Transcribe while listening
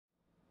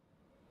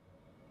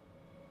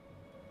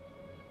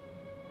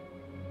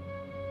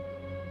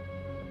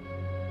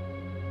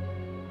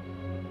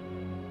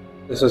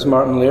This is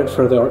Martin Laird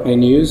for the Orkney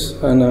News,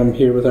 and I'm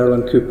here with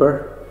Erland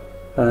Cooper.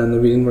 And the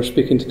reason we're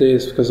speaking today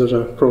is because there's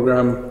a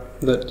programme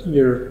that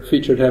you're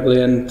featured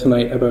heavily in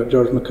tonight about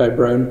George Mackay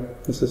Brown.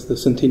 This is the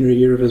centenary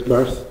year of his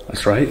birth.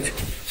 That's right.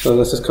 So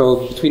this is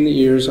called Between the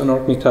Years on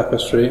Orkney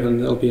Tapestry,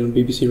 and it'll be on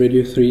BBC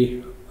Radio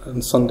 3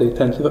 on Sunday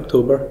 10th of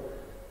October.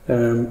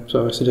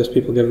 So I suggest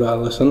people give that a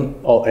listen.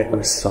 Oh, it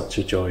was such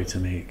a joy to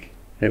make.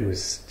 It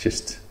was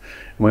just,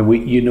 when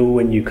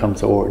you come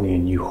to Orkney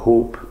and you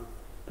hope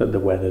that the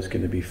weather's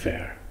going to be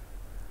fair.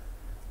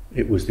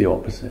 It was the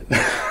opposite.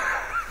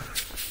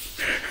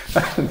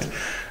 And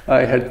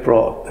I had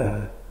brought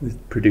the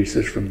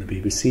producers from the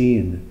BBC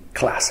and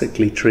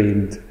classically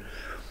trained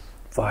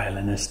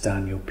violinist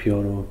Daniel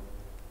Pioro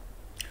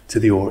to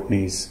the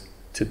Orkneys,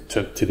 to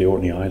the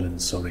Orkney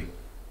Islands, sorry.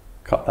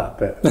 Cut that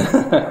bit.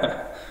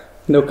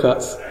 No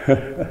cuts.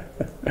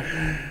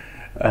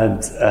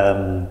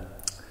 And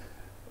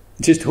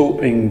just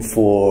hoping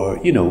for,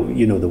 you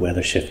know the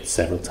weather shifts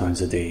several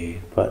times a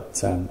day,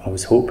 but I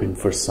was hoping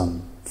for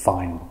some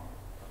fine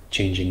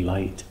changing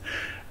light.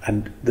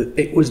 And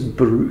it was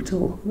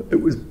brutal.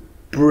 It was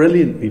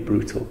brilliantly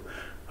brutal.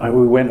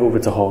 We went over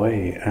to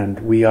Hawaii, and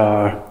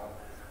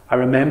I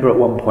remember at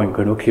one point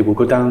going, okay, we'll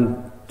go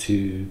down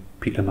to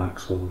Peter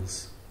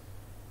Maxwell's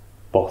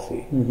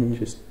bothy,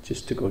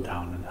 just to go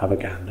down and have a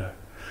gander.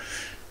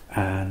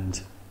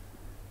 And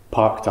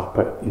parked up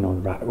at,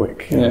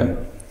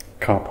 Ratwick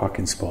car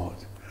parking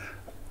spot,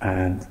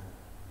 and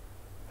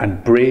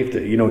braved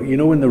it. You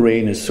know when the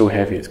rain is so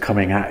heavy it's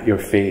coming at your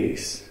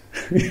face.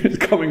 It's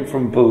coming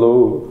from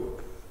below.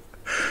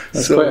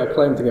 That's quite a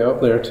climb to get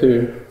up there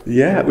too.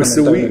 Yeah,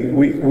 so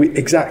we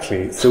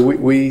exactly. So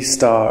we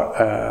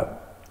start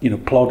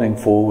plodding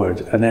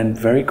forward, and then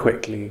very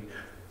quickly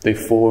they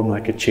form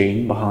like a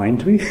chain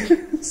behind me.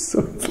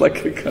 So it's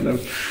like a kind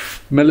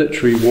of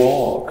military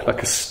walk,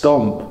 like a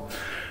stomp.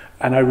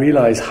 And I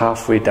realise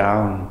halfway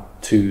down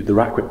to the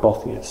Ratwick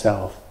bothy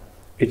itself,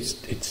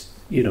 it's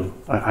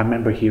I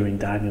remember hearing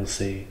Daniel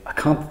say, I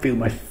can't feel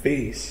my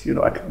face,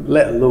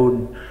 let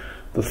alone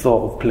the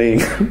thought of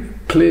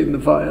playing the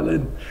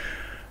violin.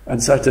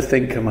 And so I had to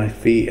think of my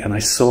feet, and I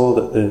saw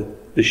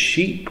that the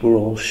sheep were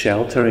all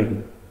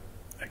sheltering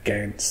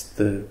against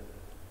the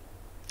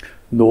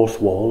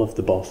north wall of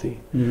the bothy.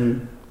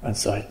 And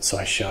so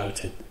I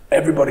shouted,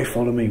 everybody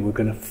follow me, we're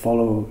going to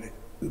follow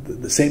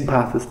the same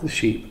path as the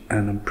sheep,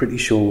 and I'm pretty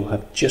sure we'll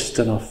have just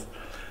enough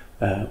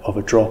of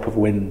a drop of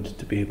wind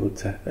to be able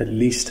to at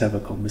least have a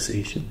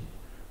conversation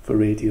for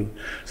radio.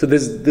 So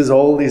there's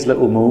all these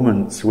little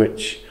moments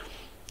which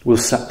will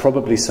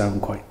probably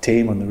sound quite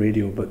tame on the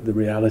radio, but the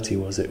reality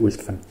was it was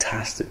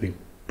fantastically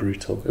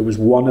brutal. It was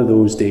one of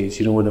those days,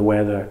 when the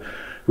weather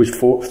was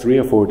 3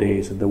 or 4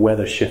 days and the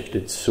weather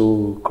shifted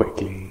so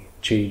quickly,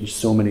 changed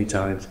so many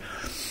times,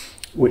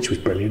 which was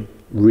brilliant,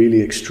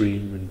 really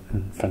extreme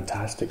and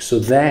fantastic. So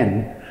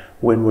then,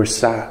 when we're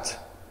sat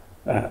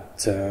at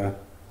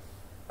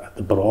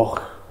the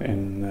Broch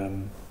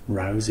in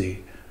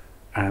Rousey,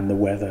 and the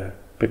weather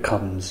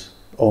becomes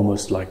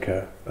almost like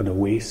an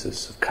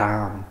oasis of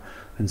calm,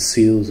 and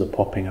seals are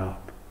popping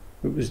up,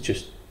 it was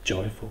just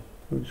joyful.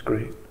 It was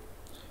great.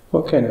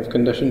 What kind of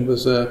condition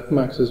was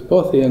Max's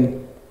bothy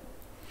in?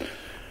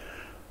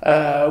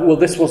 Well,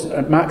 this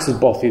wasn't Max's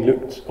bothy.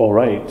 Looked all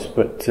right,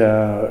 but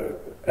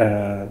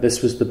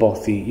this was the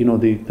bothy.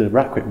 The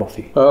Ratwick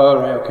bothy.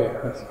 Oh, right, okay.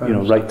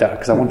 Right there,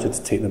 because I wanted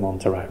to take them on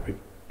to Ratwick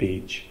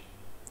Beach,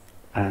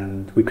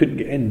 and we couldn't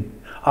get in.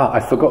 I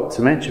forgot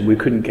to mention we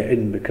couldn't get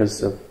in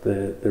because of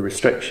the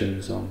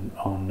restrictions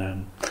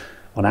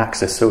on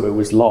access, so it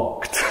was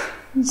locked.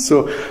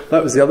 So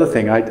that was the other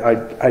thing.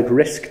 I'd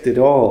risked it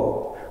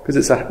all because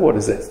it's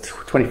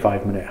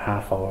 25-minute,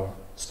 half-hour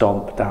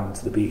stomp down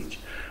to the beach.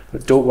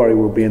 But don't worry,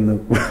 we'll be in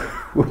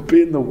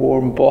the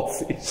warm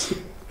bothies.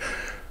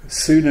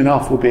 Soon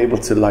enough, we'll be able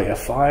to light a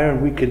fire,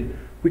 and we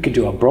can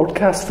do a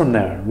broadcast from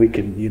there, and we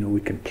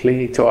can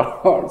play to our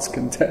heart's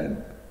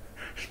content.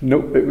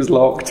 Nope, it was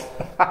locked.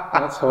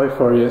 That's high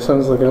for you. It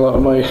sounds like a lot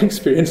of my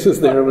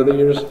experiences there over the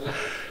years.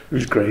 It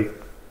was great.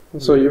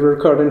 So you were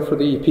recording for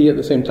the EP at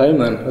the same time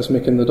then as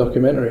making the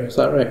documentary, is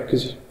that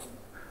right?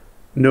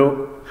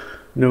 No.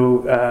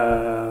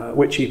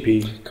 Which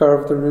EP?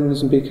 Carve the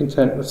Runes and Be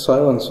Content with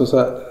Silence. Was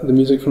that the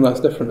music from that's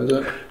different? Is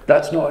it?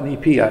 That's not an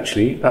EP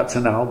actually. That's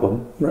an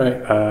album.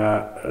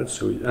 Right.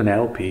 So an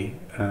LP,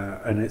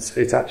 and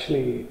it's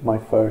actually my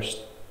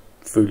first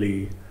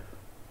fully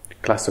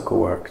classical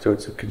work. So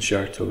it's a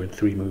concerto in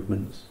 3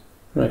 movements.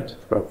 Right. It's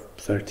about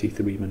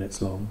 33 minutes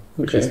long,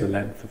 which is the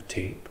length of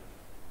tape.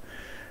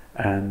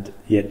 And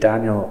yet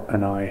Daniel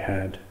and I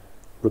had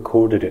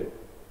recorded it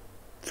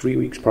 3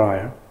 weeks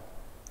prior,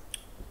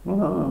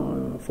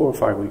 4 or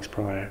 5 weeks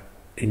prior,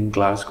 in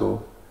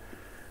Glasgow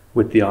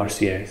with the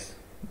RCS,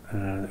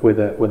 with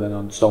an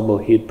ensemble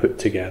he had put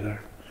together,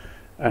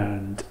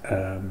 and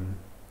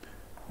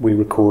we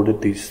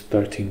recorded these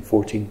 13,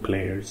 14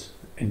 players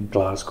in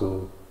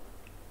Glasgow.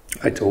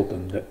 I told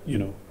them that,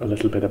 a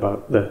little bit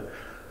about the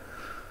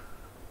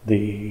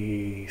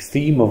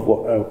theme of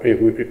what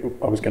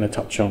I was going to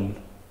touch on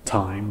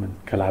time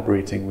and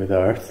collaborating with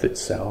Earth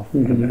itself,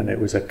 and it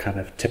was a kind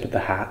of tip of the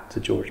hat to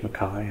George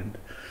Mackay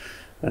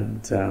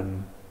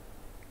and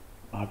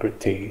Margaret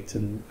Tate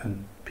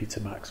and Peter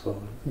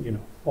Maxwell, you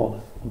know,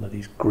 all of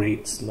these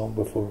greats long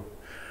before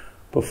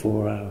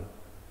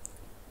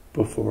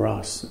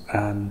us,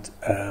 and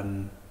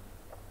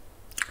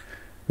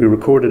we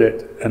recorded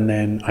it, and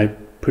then I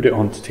put it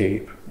onto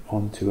tape,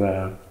 onto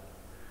a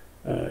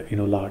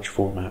large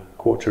format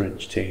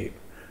 1/4-inch tape,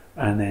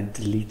 and then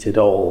deleted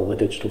all the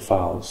digital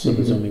files, so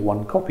there's only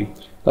one copy.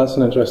 That's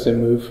an interesting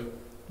move.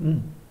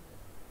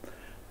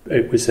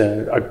 It was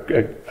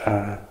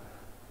a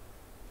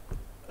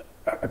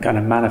kind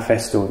of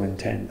manifesto of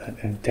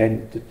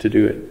intent to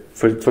do it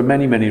for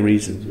many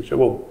reasons, which I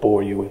won't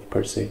bore you with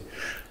per se.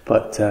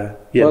 But well,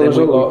 then there's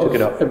we took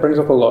it up. It brings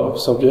up a lot of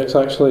subjects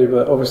actually,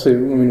 but obviously, I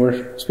mean,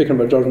 we're speaking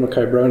about George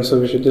Mackay Brown, so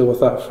we should deal with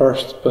that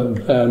first. But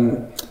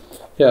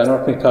yeah, an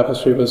Orkney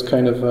Tapestry was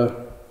kind of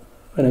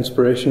an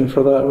inspiration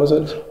for that, was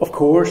it? Of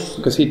course,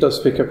 because he does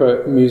speak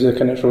about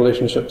music and its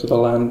relationship to the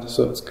land,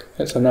 so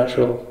it's a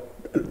natural.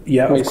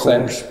 Yeah, of course.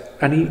 Sense.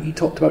 And he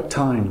talked about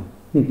time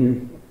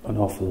an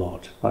awful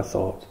lot, I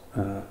thought.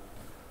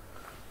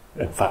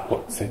 In fact,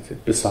 what sense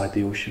Beside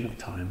the Ocean of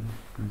Time,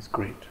 these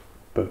great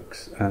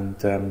books,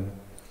 and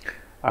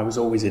I was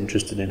always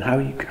interested in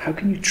how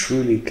can you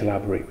truly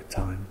collaborate with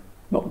time,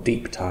 not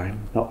deep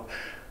time, not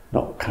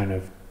kind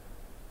of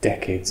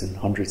decades and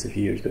hundreds of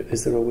years, but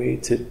is there a way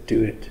to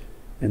do it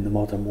in the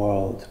modern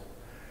world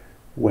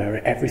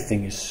where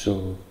everything is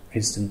so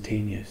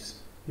instantaneous,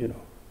 you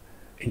know,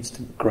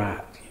 instant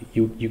grat,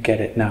 you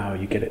get it now,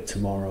 you get it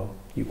tomorrow,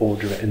 you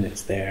order it and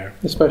it's there.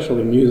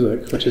 Especially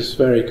music, which is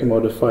very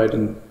commodified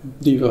and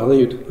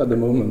devalued at the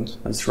moment.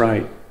 That's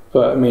right.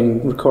 But I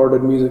mean,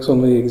 recorded music's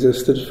only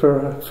existed for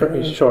a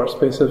very short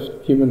space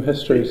of human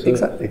history, so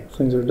exactly.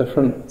 Things are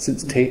different.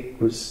 Since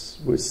tape was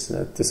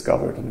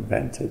discovered and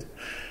invented,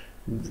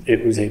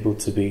 it was able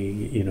to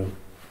be, you know,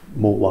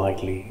 more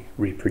widely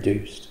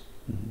reproduced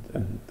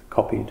and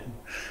copied,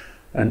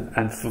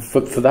 and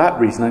for that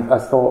reason, I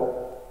thought.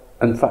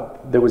 In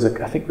fact, there was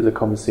a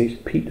conversation.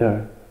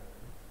 Peter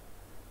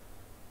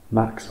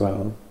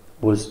Maxwell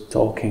was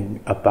talking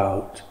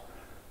about,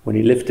 when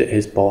he lived at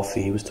his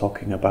bothy, he was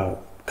talking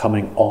about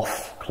coming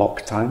off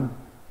clock time,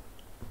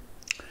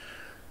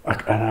 and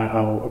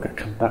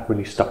that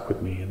really stuck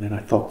with me. And then I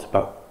thought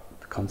about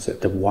the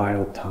concept of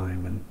wild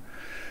time,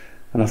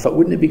 and I thought,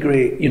 wouldn't it be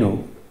great, you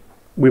know,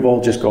 we've all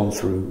just gone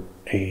through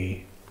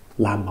a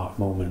landmark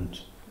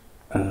moment,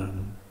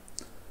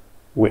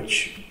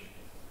 which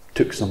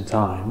took some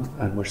time,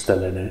 and we're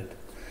still in it.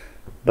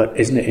 But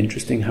isn't it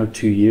interesting how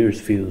 2 years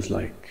feels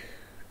like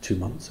 2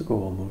 months ago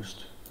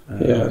almost?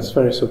 Yeah, it's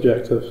very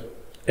subjective.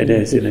 It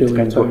is, and it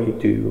depends what you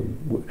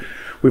do.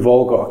 We've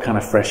all got a kind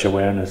of fresh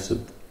awareness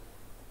of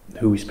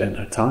who we spend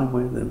our time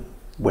with and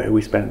where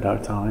we spend our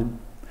time.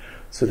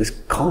 So this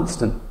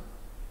constant,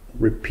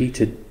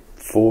 repeated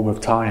form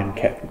of time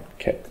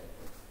kept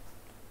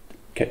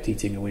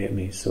eating away at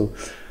me. So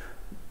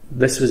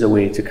this was a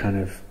way to kind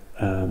of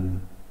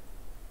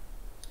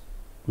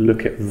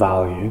look at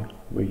value,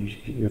 where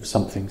you have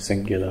something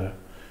singular,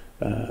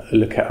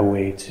 look at a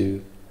way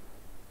to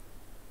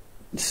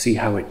see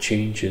how it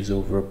changes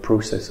over a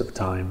process of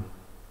time.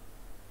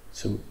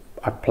 So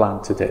I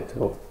planted it,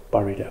 or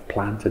buried it,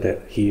 planted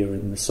it here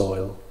in the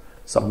soil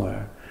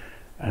somewhere,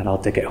 and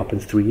I'll dig it up in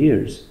 3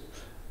 years,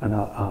 and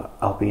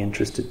I'll be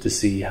interested to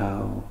see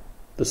how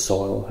the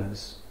soil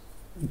has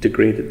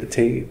degraded the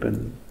tape.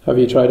 And have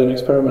you tried an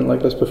experiment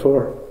like this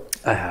before?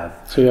 I have.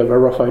 So you have a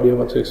rough idea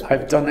what to expect?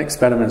 I've done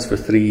experiments for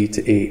 3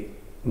 to 8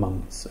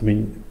 months. I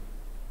mean,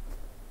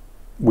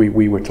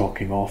 we were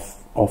talking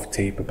off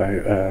tape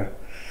about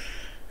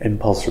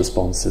impulse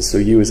responses. So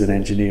you as an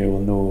engineer will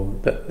know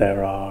that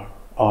there are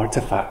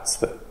artifacts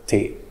that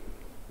tape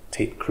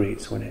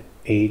creates when it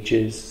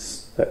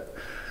ages that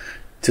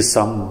to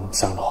some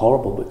sound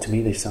horrible, but to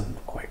me they sound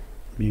quite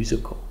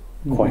musical,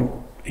 quite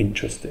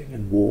interesting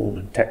and warm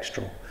and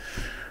textural.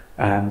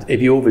 And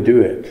if you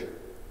overdo it,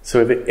 so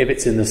if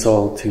it's in the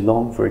soil too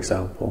long, for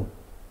example,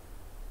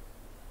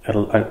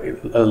 it'll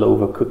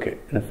overcook it.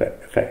 In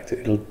effect,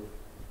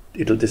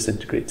 it'll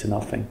disintegrate to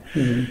nothing.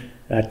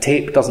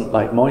 Tape doesn't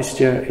like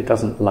moisture. It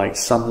doesn't like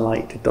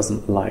sunlight. It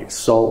doesn't like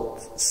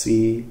salt,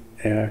 sea,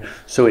 air.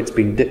 So it's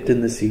been dipped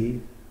in the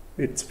sea.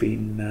 It's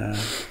been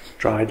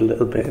dried a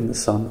little bit in the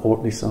sun,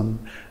 Orkney sun,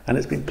 and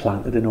it's been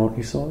planted in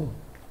Orkney soil.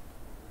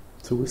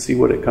 So we'll see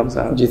what it comes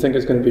out. Do you think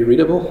it's going to be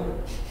readable?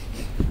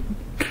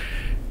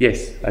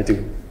 Yes, I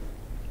do.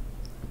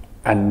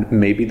 And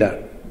maybe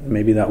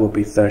that will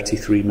be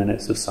 33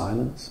 minutes of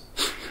silence.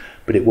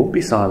 But it won't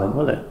be silent,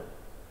 will it?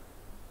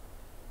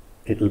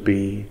 It'll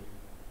be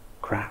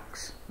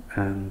cracks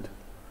and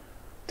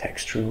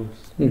texturals.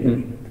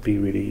 It'll be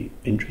really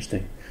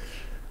interesting.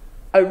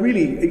 I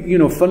really, you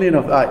know, funnily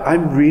enough,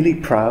 I'm really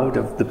proud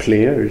of the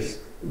players.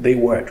 They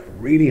worked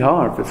really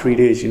hard for 3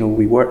 days. You know,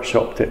 we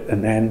workshopped it,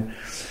 and then,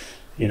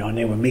 you know, and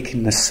they were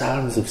making the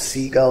sounds of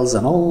seagulls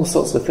and all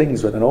sorts of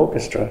things with an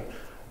orchestra.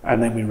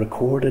 And then we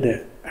recorded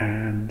it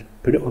and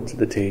put it onto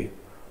the tape.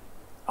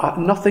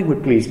 nothing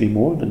would please me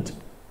more than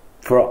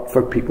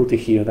for people to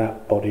hear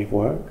that body of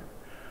work.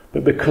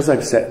 But because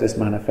I've set this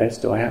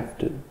manifesto, I have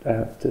to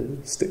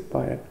stick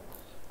by it.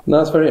 No,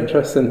 that's very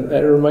interesting. It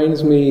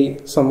reminds me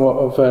somewhat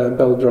of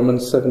Bill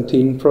Drummond's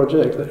 17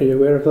 project. Are you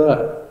aware of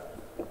that?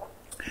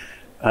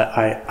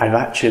 I've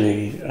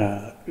actually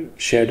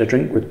shared a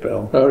drink with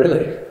Bill. Oh,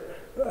 really?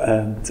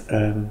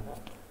 And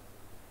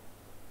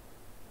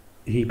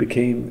he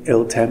became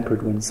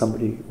ill-tempered when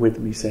somebody with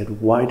me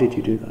said, "Why did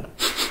you do that?"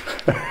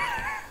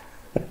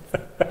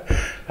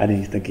 And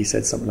I think he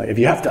said something like, "If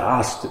you have to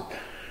ask,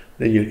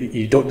 then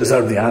you don't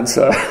deserve the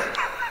answer."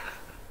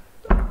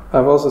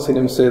 I've also seen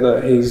him say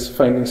that he's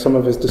finding some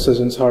of his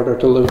decisions harder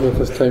to live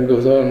with as time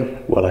goes on.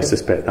 Well, I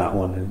suspect that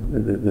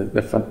one,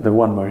 the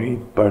one where he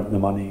burnt the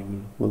money,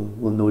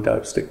 will no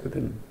doubt stick with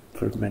him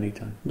for many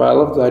times. But I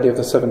love the idea of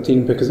the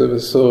 17 because it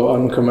was so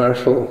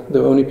uncommercial.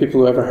 The only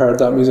people who ever heard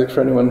that music, for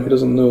anyone who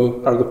doesn't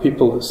know, are the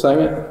people that sang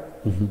it,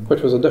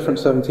 which was a different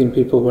 17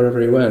 people wherever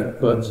he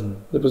went, but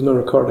there was no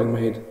recording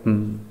made.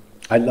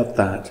 I love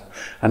that.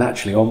 And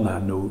actually, on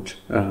that note,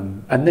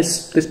 and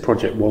this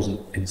project wasn't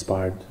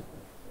inspired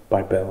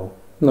by Bill.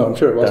 No, I'm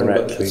sure it wasn't,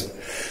 directly. but it's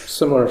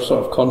similar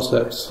sort of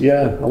concepts.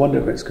 Yeah, I wonder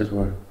if it's because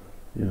we're,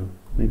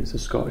 maybe it's a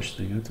Scottish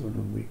thing, I don't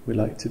know. We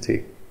like to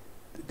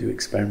do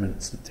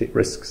experiments and take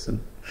risks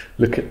and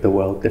look at the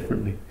world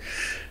differently.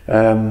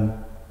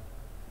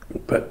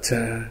 But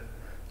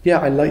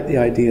I like the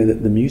idea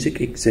that the music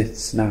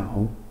exists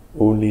now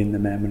only in the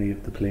memory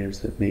of the players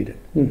that made it.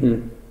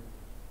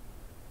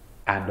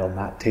 And on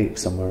that tape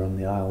somewhere on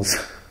the Isles.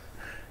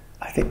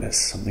 I think there's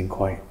something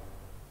quite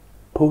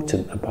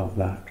potent about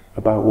that,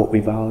 about what we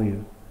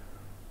value.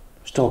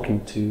 I was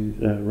talking to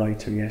a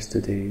writer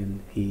yesterday,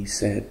 and he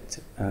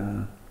said,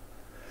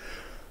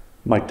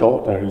 my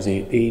daughter, who's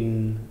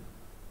 18,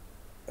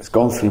 has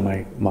gone through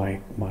my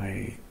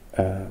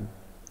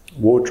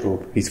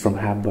wardrobe. He's from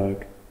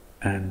Hamburg,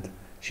 and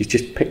she's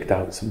just picked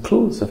out some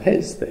clothes of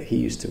his that he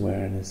used to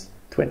wear in his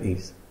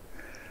 20s.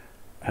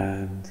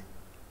 And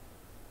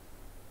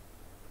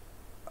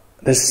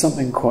there's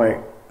something quite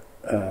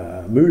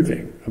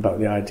moving about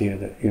the idea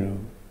that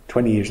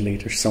 20 years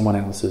later someone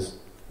else is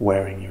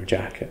wearing your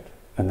jacket,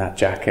 and that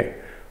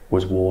jacket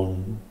was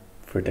worn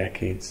for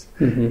decades.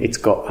 It's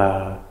got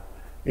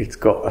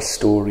a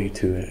story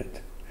to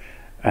it,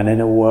 and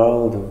in a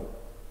world of,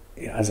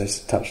 as I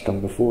touched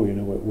on before,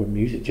 where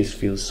music just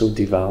feels so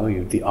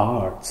devalued, the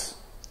arts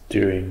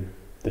during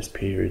this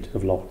period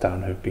of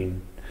lockdown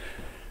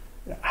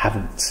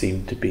haven't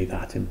seemed to be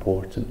that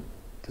important,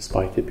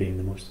 despite it being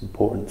the most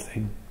important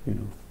thing.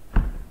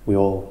 We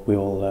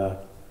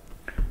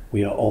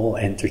are all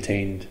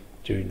entertained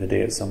during the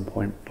day at some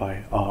point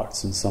by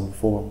arts in some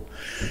form,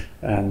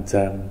 and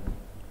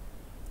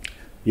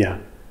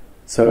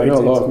so I know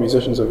a lot of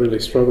musicians have really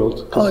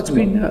struggled. Oh, it's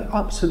been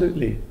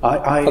absolutely.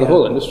 For the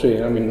whole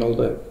industry, I mean, all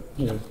the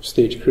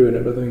stage crew and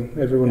everything,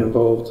 everyone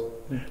involved.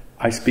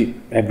 I speak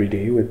every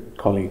day with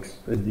colleagues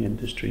in the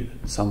industry.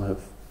 Some are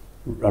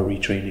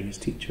retraining as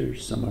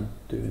teachers, some are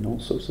doing all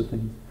sorts of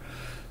things.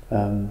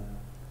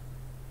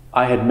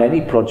 I had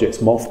many projects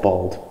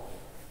mothballed,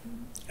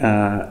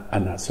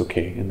 and that's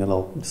okay. And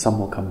some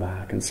will come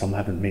back, and some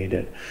haven't made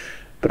it.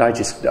 But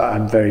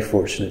I'm very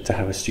fortunate to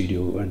have a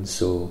studio, and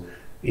so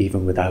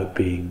even without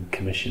being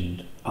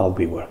commissioned, I'll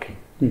be working.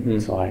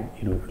 So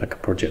like a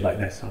project like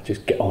this, I'll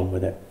just get on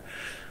with it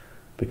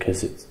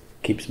because it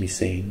keeps me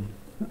sane.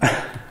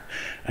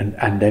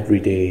 and every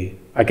day,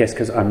 I guess,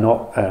 because I'm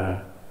not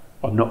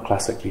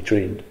classically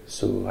trained,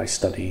 so I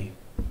study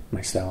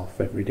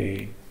myself every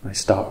day. I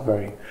start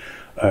very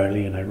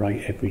early, and I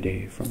write every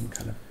day from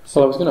kind of.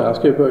 Well, I was going to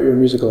ask you about your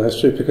musical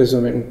history because, I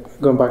mean,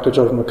 going back to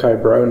George Mackay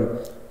Brown,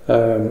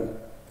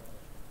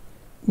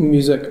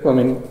 music. I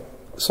mean,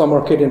 some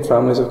Orcadian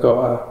families have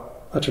got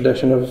a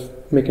tradition of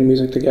making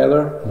music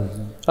together.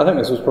 I think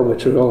this was probably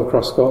true all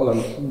across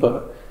Scotland,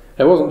 but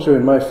it wasn't true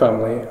in my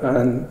family,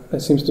 and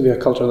it seems to be a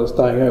culture that's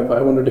dying out. But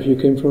I wondered if you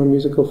came from a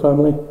musical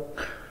family.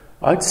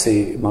 I'd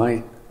say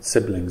my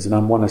siblings, and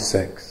I'm one of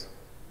 6,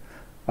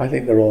 I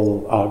think they're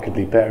all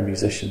arguably better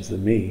musicians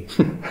than me.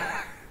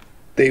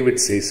 They would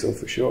say so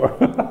for sure.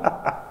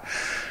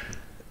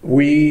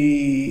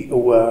 We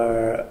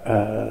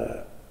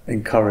were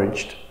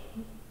encouraged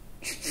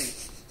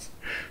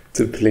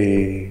to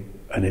play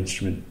an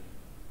instrument,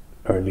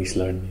 or at least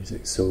learn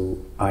music. So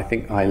I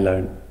think I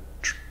learned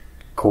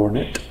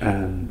cornet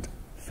and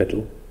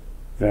fiddle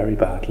very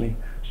badly.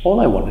 All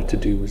I wanted to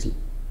do was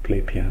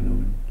play piano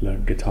and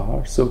learn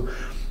guitar. So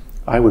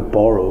I would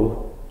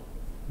borrow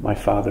my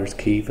father's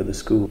key for the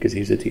school, because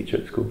he's a teacher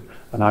at school,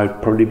 and I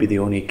would probably be the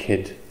only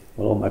kid.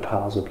 While all my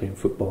pals were playing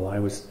football, I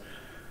was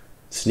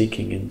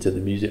sneaking into the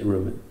music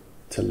room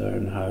to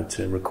learn how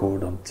to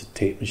record onto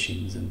tape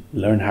machines and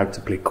learn how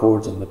to play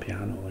chords on the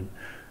piano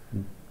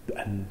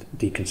and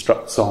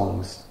deconstruct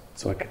songs,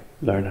 so I could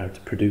learn how to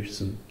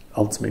produce and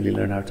ultimately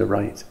learn how to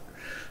write,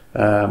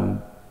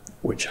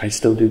 which I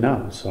still do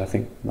now. So I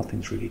think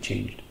nothing's really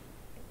changed.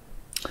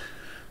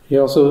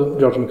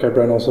 George Mackay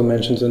Brown also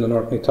mentions in an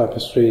Orkney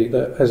Tapestry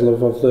that his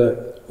love of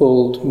the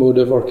old mode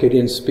of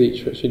Orcadian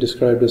speech, which he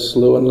described as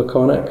slow and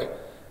laconic,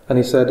 and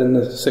he said in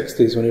the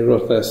 60s when he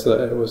wrote this that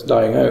it was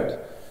dying out.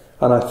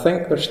 And I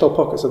think there's still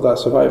pockets of that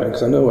surviving,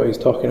 because I know what he's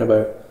talking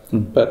about.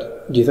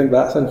 But do you think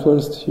that's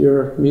influenced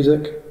your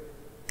music?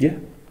 Yeah.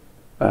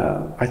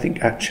 I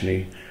think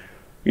actually,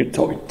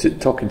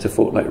 talking to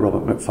folk like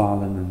Robert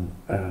McFarlane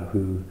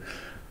and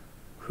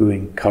who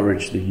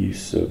encourage the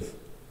use of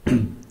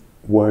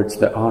words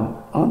that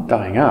aren't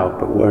dying out,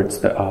 but words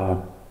that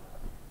are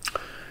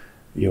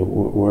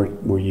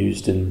were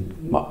used in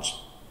much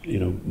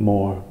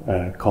more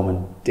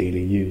common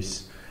daily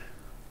use.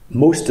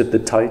 Most of the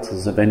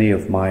titles of any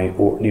of my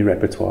Orkney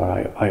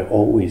repertoire, I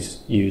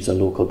always use a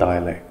local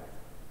dialect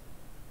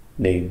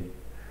name.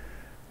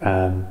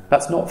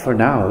 That's not for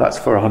now, that's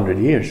for 100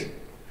 years.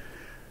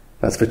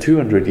 That's for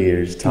 200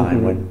 years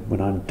time,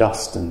 when I'm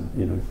dust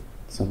and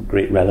some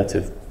great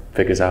relative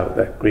figures out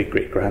that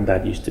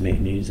great-great-granddad used to make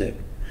music.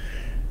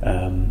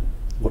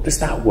 What does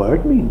that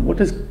word mean? What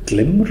does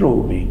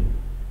glimro mean?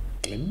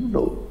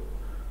 Glimro?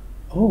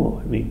 Oh,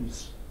 it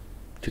means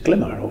to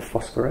glimmer or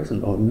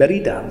phosphorescent or merry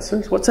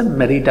dancers. What's a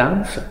merry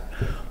dancer?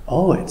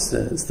 Oh, it's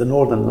the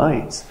Northern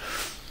Lights.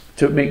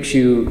 So it makes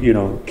you,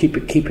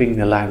 keeping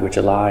the language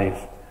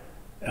alive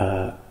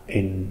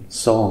in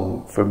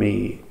song, for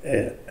me,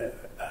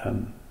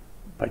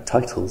 by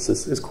titles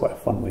is quite a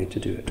fun way to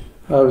do it.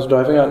 I was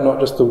driving at not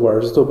just the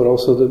words though, but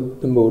also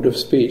the mode of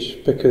speech,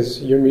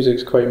 because your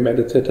music's quite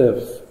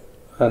meditative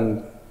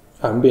and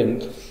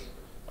ambient,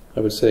 I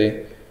would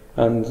say,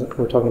 and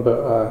we're talking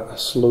about a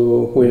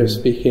slow way of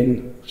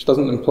speaking, which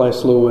doesn't imply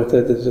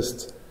slow-witted,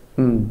 it's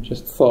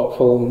just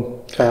thoughtful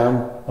and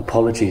calm.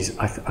 Apologies,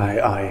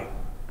 I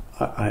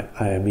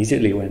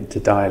immediately went to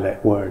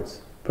dialect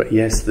words, but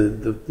yes,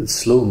 the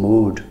slow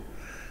mode.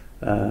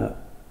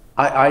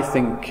 I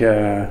think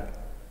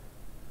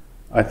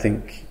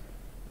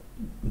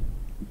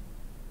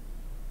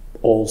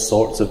all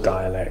sorts of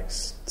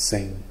dialects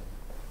sing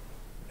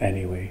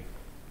anyway.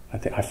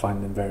 I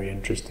find them very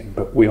interesting,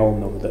 but we all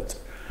know that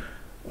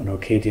an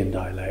Orcadian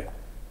dialect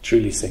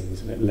truly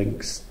sings and it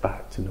links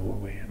back to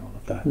Norway and all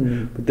of that.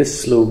 But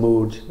this slow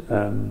mode,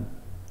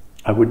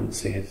 I wouldn't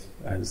say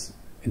has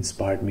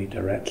inspired me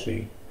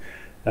directly,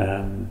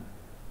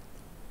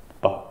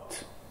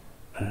 but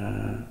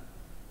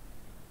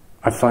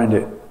I find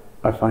it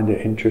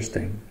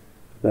interesting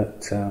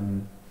that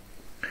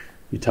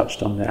you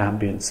touched on the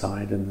ambient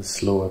side and the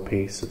slower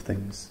pace of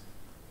things.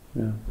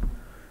 Yeah,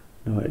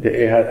 no,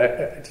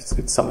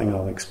 it's something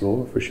I'll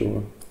explore for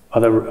sure.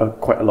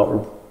 Quite a lot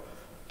of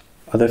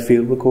other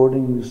field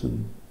recordings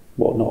and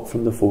whatnot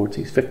from the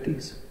 40s,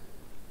 50s.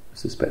 I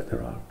suspect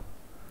there are.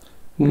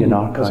 An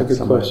archive that's a good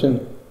somewhere.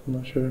 question. I'm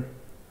not sure.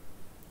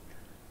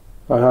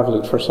 I have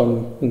looked for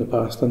some in the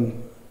past,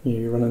 and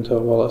you run into a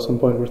wall at some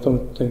point where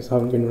some things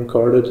haven't been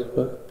recorded,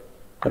 but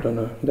I don't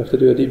know. You'd have to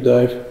do a deep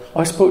dive.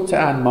 I spoke to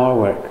Anne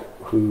Marwick,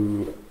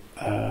 who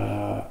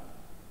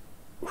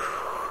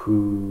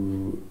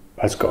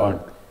has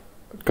got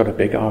a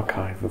big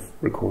archive of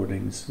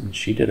recordings, and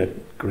she did a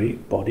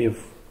great body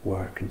of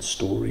work and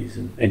stories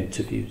and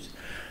interviews,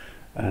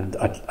 and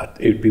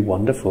it would be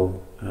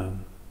wonderful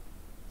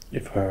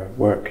if her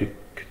work could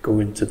go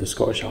into the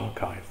Scottish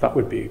Archive. That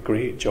would be a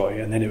great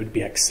joy, and then it would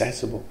be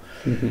accessible.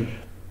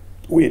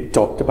 We had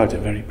talked about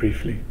it very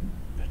briefly.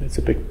 It's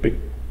a big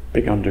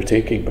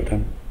undertaking, but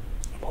I'm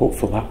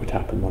hopeful that would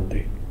happen one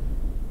day.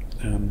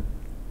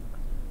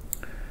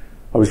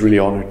 I was really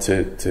honoured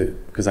to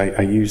because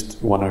I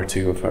used one or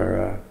two of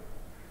her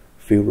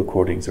field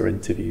recordings or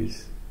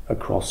interviews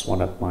across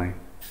one of my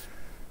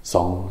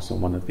songs on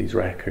one of these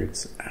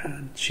records,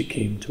 and she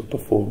came to a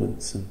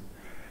performance and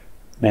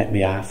met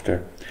me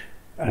after,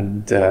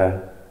 and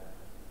I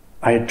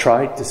had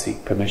tried to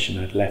seek permission.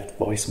 I'd left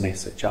voice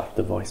message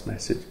after voice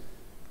message.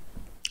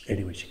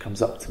 Anyway, she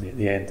comes up to me at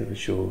the end of the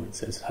show and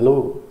says,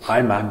 "Hello,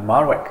 I'm Anne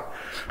Marwick,"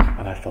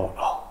 and I thought,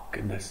 oh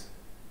goodness,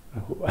 I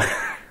hope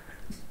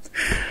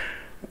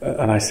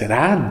and I said,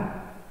 "Anne,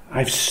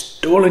 I've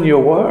stolen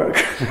your work."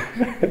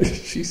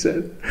 she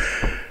said,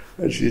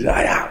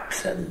 "I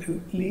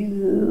absolutely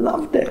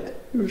loved it.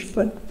 It was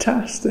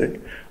fantastic."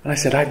 And I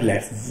said, "I've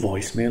left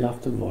voicemail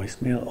after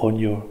voicemail on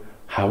your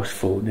house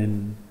phone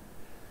in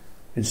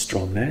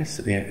Stromness."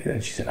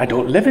 And she said, "I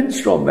don't live in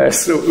Stromness,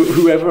 so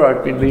whoever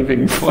I've been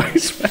leaving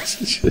voice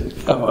messages."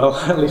 Oh well,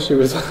 at least she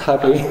was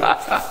happy.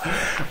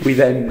 We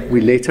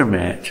later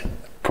met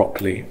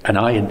properly, and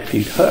I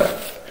interviewed her.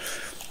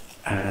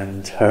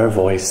 And her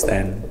voice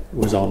then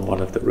was on one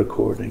of the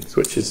recordings,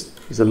 which is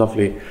a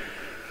lovely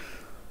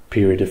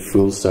period of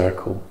full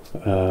circle.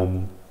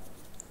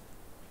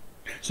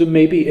 So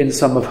maybe in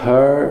some of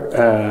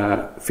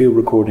her field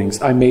recordings,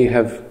 I may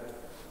have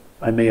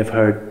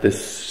heard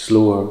this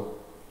slower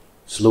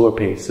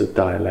pace of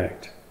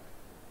dialect,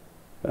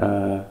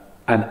 and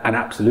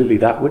absolutely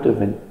that would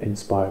have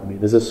inspired me.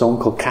 There's a song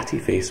called Catty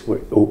Face where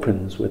it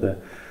opens with a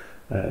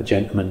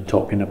gentleman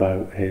talking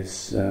about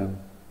his.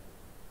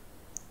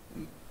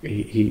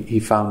 He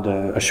found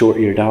a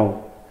short-eared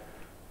owl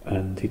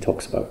and he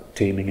talks about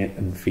taming it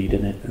and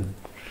feeding it, and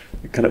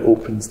it kind of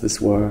opens this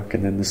work,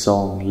 and then the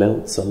song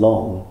lilts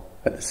along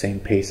at the same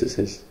pace as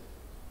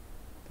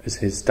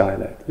his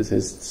dialect, as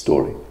his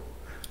story.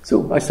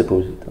 So I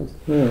suppose it does.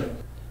 Yeah.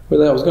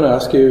 Well, I was going to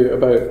ask you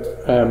about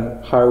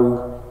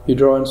how you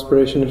draw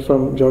inspiration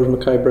from George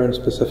Mackay Brown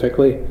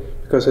specifically,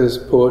 because his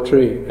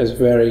poetry is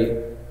very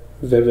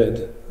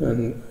vivid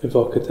and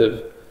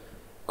evocative,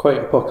 quite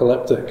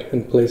apocalyptic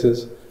in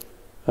places.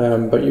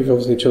 But you've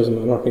obviously chosen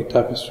an Orkney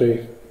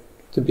Tapestry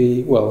to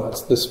be, well,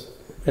 that's this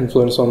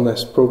influence on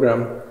this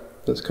programme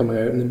that's coming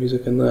out in the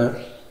music and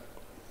that.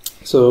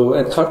 So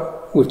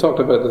we've talked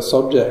about the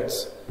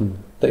subjects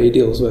that he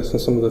deals with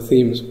and some of the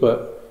themes,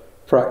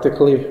 but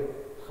practically,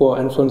 what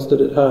influence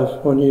did it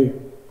have on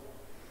you?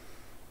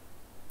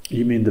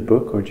 You mean the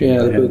book, or do you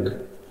mean the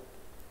book?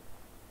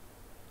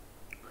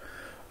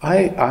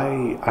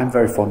 I'm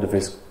very fond of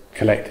his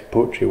collected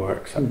poetry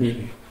works,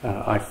 actually.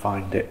 I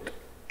find it,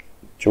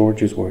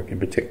 George's work in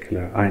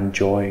particular, I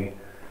enjoy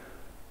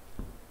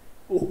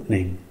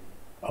opening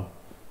a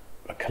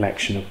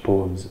collection of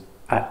poems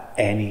at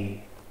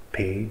any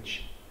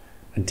page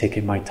and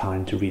taking my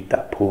time to read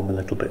that poem a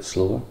little bit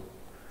slower.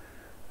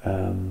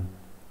 And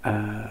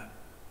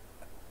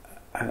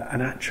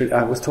actually,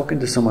 I was talking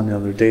to someone the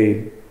other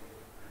day,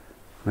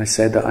 and I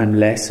said that I'm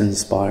less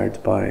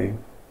inspired by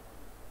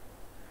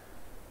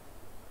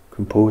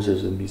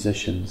composers and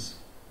musicians.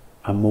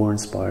 I'm more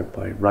inspired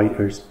by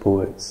writers,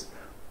 poets,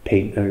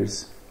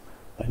 painters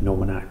like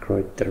Norman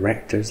Ackroyd,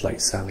 directors like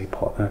Sally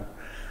Potter,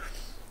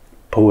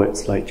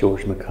 poets like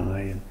George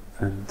Mackay,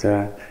 and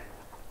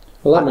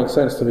well, that makes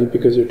sense to me,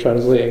 because you're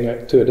translating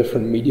it to a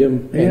different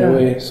medium in a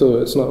way,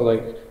 so it's not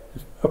like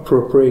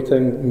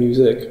appropriating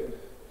music,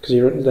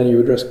 because then you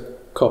would risk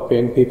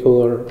copying people,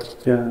 or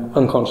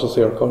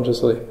unconsciously or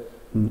consciously.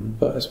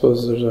 But I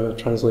suppose there's a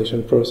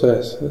translation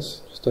process.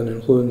 It's just an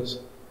influence.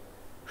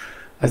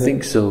 I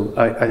think so.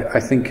 I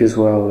think as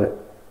well that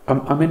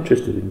I'm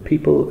interested in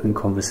people and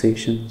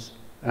conversations,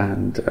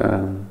 and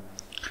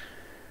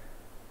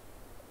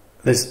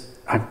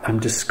I'm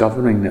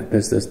discovering that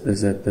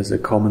there's a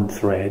common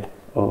thread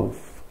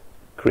of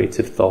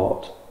creative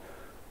thought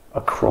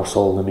across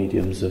all the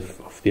mediums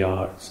of the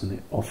arts, and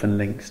it often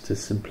links to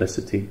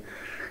simplicity.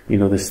 You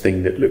know, this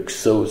thing that looks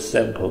so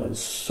simple and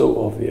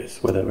so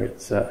obvious, whether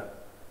it's a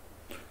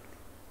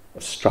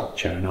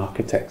structure, an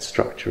architect's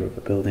structure of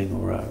a building,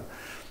 or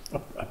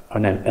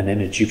an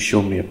image. You've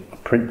shown me a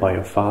print by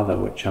your father,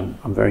 which I'm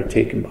very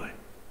taken by,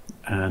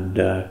 and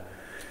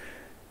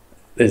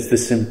there's the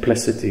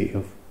simplicity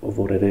of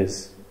what it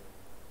is,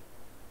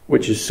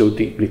 which is so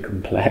deeply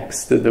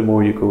complex that the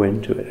more you go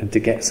into it, and to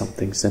get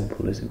something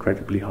simple is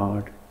incredibly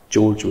hard.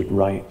 George would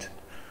write,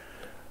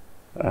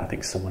 I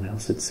think someone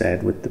else had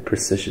said, with the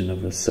precision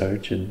of a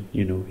surgeon.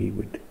 You know, he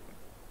would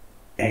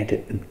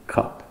edit and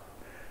cut.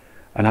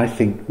 And I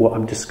think what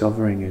I'm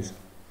discovering is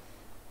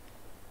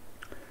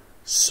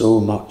so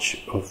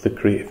much of the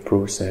creative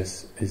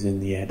process is in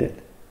the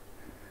edit.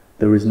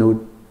 There is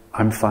no,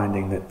 I'm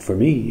finding that for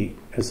me,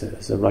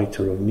 as a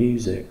writer of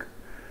music,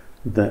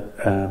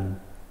 that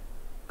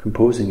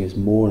composing is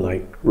more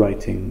like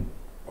writing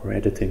or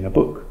editing a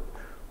book,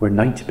 where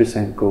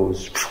 90%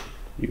 goes,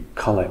 you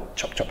cull it,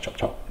 chop, chop, chop,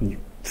 chop, and you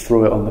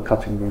throw it on the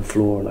cutting room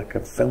floor like a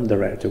film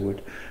director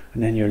would,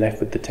 and then you're left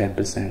with the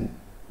 10%,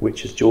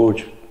 which, as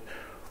George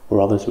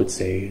or others would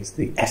say, is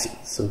the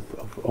essence of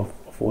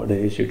what it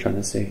is you're trying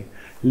to say,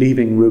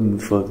 leaving room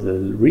for the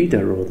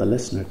reader or the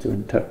listener to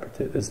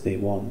interpret it as they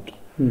want,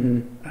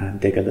 and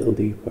dig a little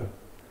deeper.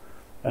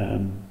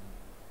 I'm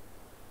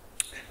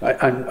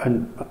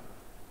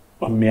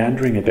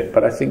meandering a bit,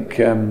 but I think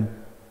I'm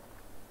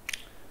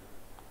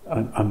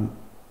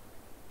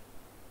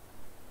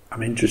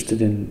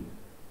interested in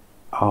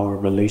our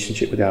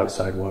relationship with the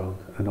outside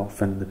world, and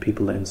often the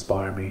people that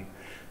inspire me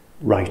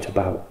write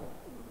about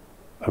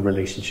a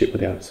relationship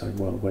with the outside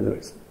world, whether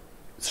it's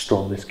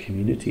strongest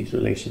community's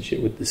relationship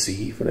with the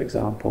sea, for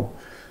example.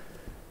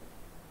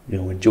 You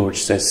know, when George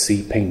says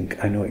sea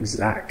pink, I know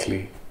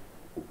exactly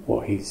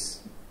what he's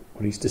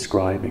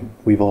describing.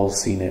 We've all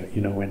seen it,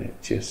 you know, when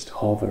it just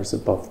hovers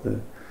above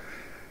the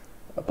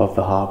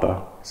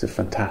harbour. It's a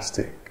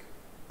fantastic,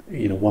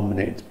 you know, 1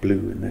 minute it's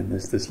blue and then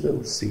there's this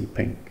little sea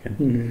pink,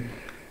 and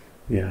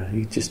yeah,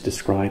 he just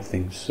described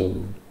things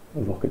so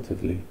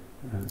evocatively.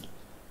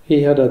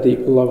 He had a deep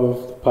love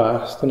of the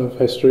past and of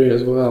history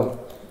as well,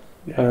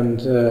 and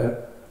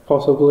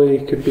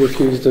possibly could be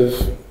accused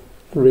of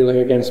railing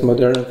against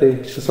modernity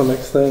to some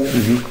extent.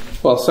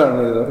 Well,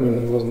 certainly, I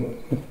mean, he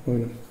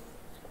wasn't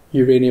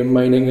uranium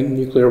mining and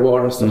nuclear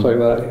war and stuff like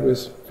that. He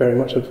was very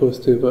much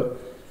opposed to, but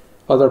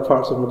other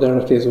parts of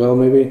modernity as well,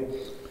 maybe.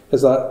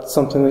 Is that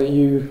something that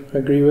you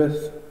agree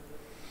with?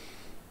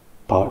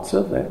 Parts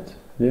of it,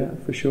 yeah,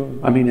 for sure.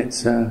 I mean,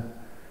 it's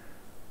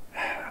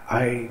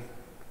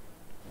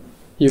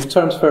You've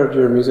transferred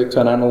your music to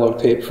an analog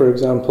tape, for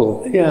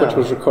example, which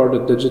was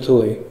recorded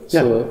digitally.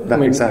 So,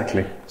 yeah,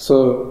 exactly.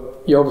 So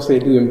you obviously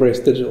do embrace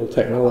digital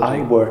technology.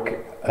 I work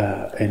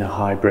in a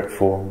hybrid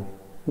form.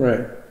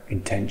 Right.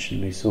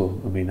 intentionally so.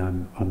 I mean,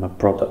 I'm a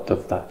product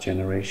of that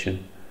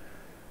generation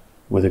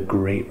with a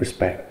great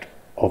respect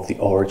of the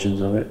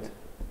origins of it,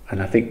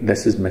 and I think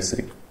this is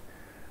missing.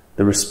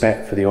 The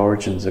respect for the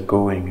origins are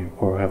going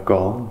or have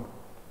gone.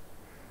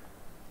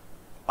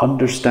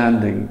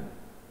 Understanding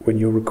when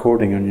you're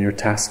recording on your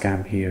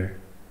Tascam here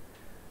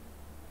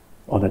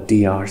on a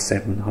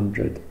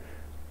DR700,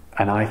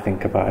 and I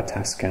think about a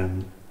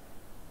Tascam,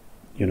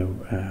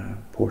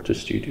 Porta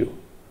Studio,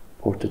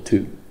 Porta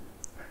 2,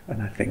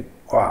 and I think,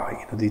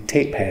 wow, the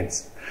tape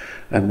heads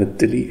and the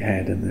delete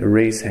head and the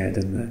erase head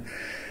and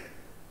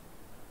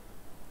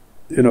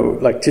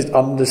the, just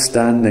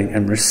understanding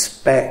and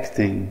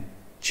respecting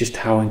just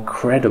how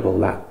incredible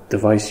that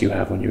device you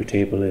have on your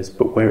table is,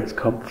 but where it's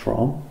come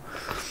from.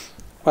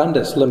 And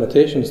its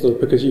limitations, though,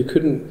 because you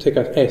couldn't take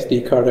an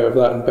SD card out of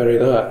that and bury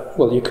that.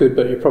 Well, you could,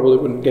 but you probably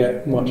wouldn't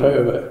get much out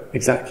of it.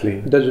 Exactly.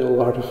 Digital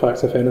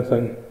artifacts, if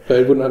anything, but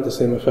it wouldn't have the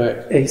same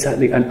effect.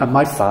 Exactly. And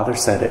my father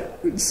said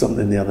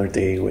something the other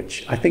day,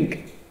 which I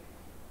think,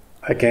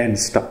 again,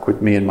 stuck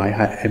with me in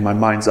my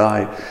mind's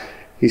eye.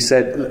 He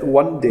said,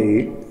 one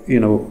day,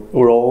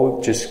 we're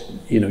all just,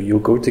 you'll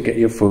go to get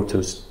your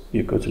photos,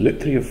 you go to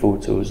look through your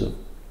photos of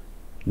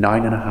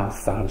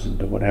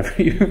 9,500 or whatever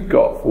you've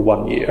got for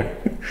 1 year.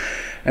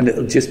 And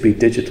it'll just be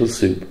digital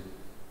soup.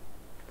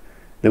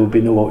 There will be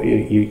no,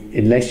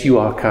 unless you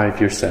archive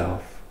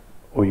yourself,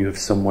 or you have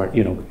somewhere,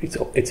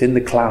 it's in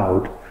the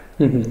cloud.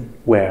 Mm-hmm.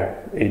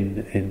 Where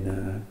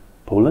in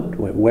Poland?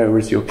 Where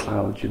is your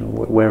cloud?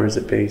 Where is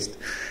it based?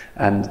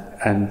 And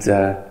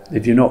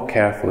if you're not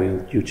careful,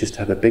 you just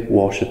have a big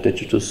wash of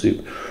digital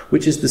soup,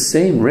 which is the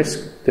same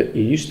risk that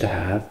you used to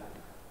have,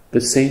 the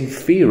same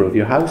fear of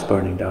your house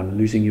burning down and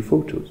losing your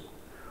photos,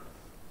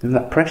 and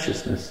that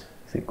preciousness.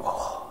 You think,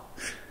 oh.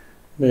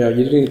 Yeah,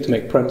 you do need to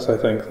make prints, I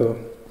think, though.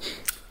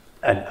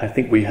 And I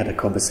think we had a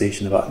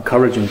conversation about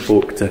encouraging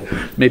folk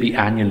to maybe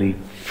annually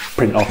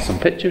print off some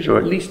pictures, or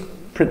at least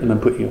print them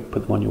and put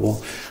them on your wall.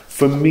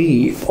 For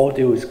me,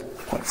 audio is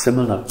quite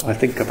similar. I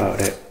think about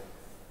it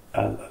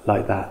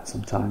like that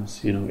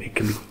sometimes. It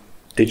can be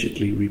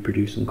digitally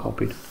reproduced and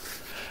copied.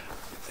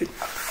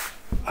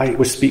 I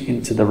was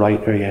speaking to the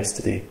writer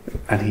yesterday,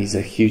 and he's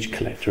a huge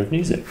collector of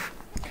music.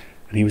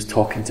 And he was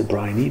talking to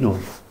Brian Eno,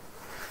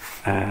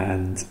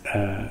 and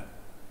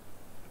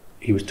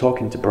he was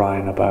talking to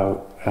Brian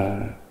about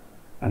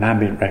an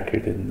ambient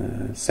record in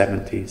the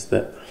 70s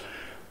that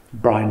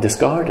Brian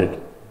discarded.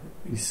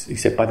 He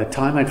said, by the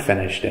time I'd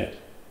finished it,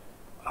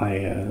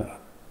 I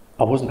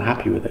wasn't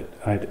happy with it.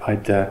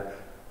 I'd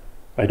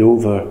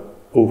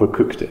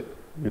overcooked it,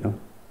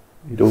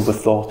 He'd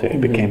overthought it.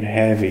 It became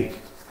heavy.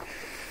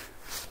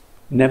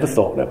 Never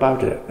thought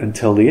about it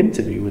until the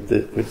interview with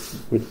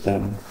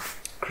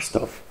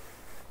Christoph.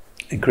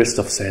 And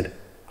Christoph said,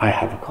 I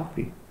have a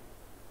copy.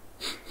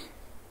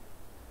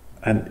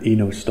 And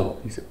Eno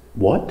stopped. He said,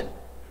 what?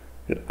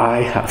 He said,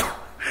 I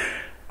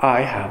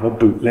have a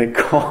bootleg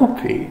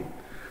copy.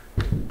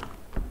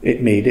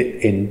 It made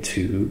it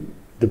into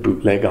the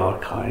bootleg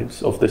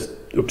archives of this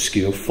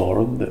obscure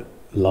forum that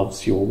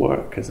loves your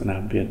work as an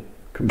ambient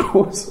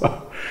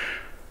composer.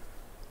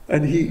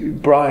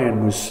 And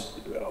Brian was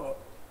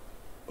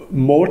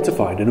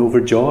mortified and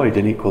overjoyed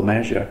in equal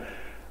measure,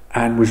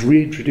 and was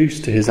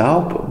reintroduced to his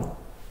album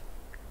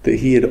that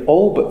he had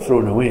all but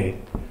thrown away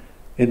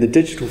in the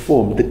digital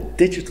form. The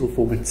digital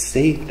form had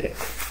saved it.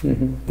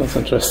 Mm-hmm. That's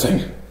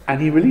interesting.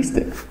 And he released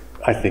it,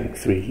 I think,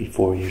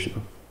 3-4 years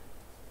ago.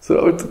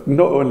 So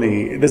not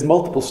only, there's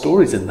multiple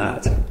stories in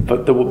that,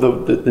 but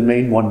the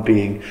main one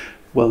being,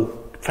 well,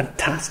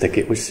 fantastic,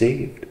 it was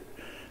saved.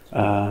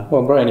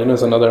 Well, Brian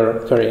Eno's another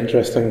very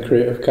interesting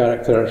creative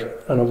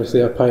character, and obviously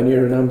a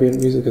pioneer in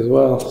ambient music as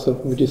well. So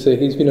would you say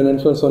he's been an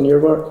influence on your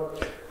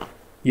work?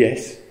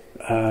 Yes.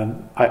 I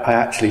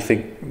actually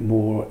think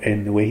more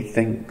in the way he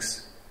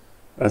thinks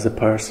as a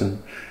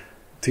person.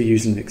 To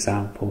use an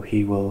example,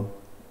 he will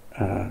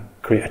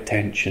create a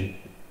tension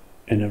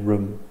in a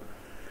room.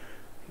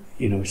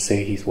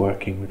 Say he's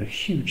working with a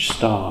huge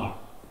star.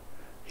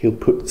 He'll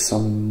put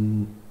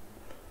some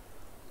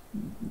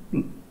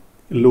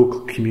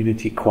local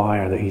community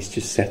choir that he's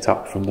just set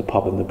up from the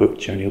pub and the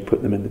butcher, and he'll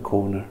put them in the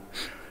corner,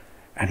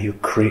 and he'll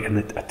create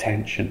a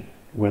tension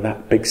where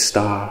that big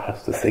star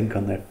has to think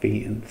on their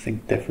feet and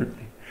think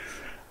differently.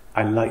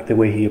 I like the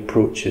way he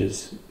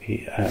approaches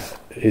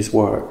his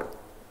work.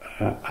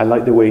 I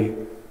like the way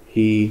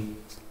he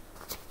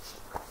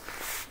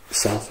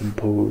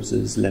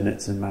self-imposes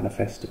limits and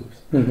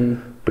manifestos,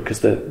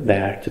 because they're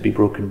there to be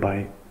broken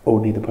by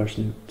only the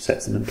person who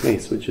sets them in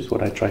place, which is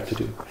what I try to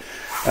do.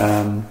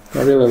 I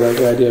really like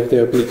the idea of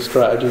the oblique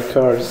strategy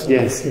cards.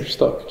 Yes. You're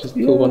stuck, just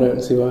pull one out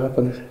and see what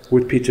happens.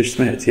 With Peter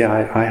Schmidt,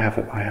 I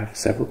have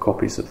several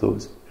copies of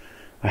those.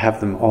 I have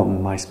them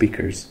on my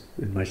speakers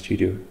in my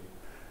studio.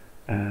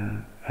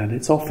 And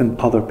it's often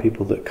other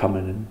people that come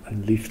in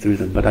and leaf through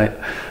them, but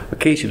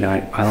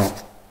occasionally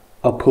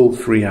I'll pull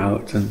 3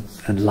 out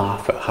and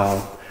laugh at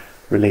how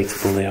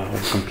relatable they are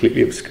and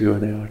completely obscure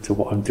they are to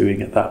what I'm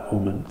doing at that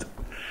moment.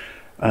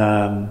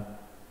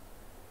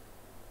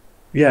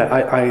 Yeah,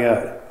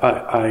 I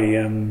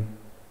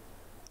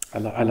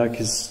like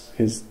he's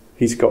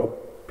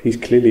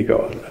clearly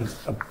got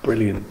a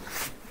brilliant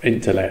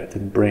intellect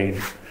and brain.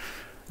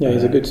 Yeah,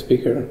 he's a good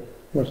speaker,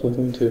 worth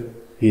listening to.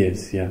 He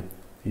is, yeah,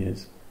 he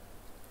is.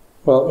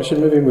 Well, we should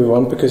maybe move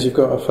on because you've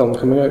got a film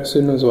coming out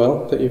soon as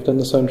well that you've done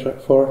the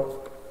soundtrack for,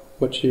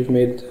 which you've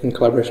made in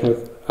collaboration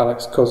with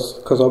Alex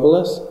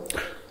Kozobolis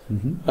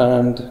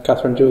and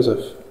Catherine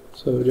Joseph.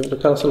 So do you want to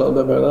tell us a little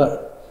bit about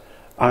that?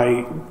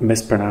 I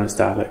mispronounced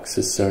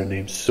Alex's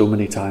surname so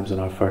many times on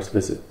our first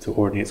visit to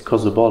Orkney. It's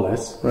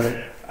Kozobolis,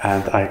 right?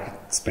 And I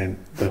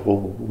spent the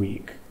whole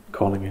week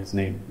calling his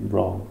name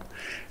wrong.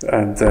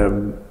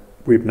 And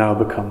we've now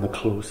become the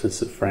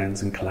closest of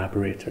friends and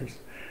collaborators.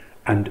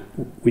 And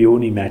we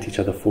only met each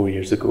other 4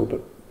 years ago,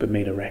 but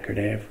made a record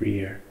every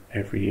year.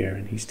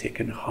 And he's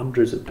taken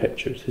hundreds of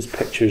pictures. His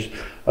pictures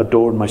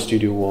adorn my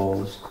studio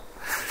walls.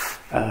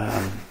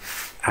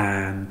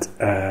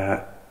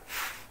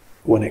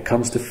 When it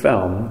comes to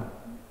film,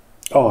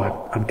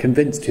 I'm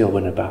convinced he'll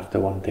win a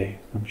BAFTA one day.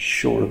 I'm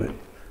sure of it.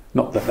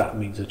 Not that that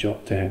means a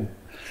job to him.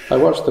 I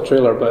watched the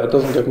trailer, but it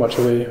doesn't give much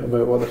away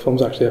about what the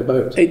film's actually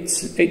about.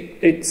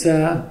 It's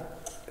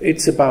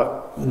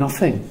about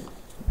nothing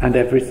and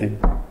everything.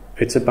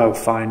 It's about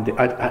finding.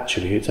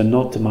 Actually, it's a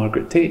nod to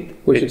Margaret Tate.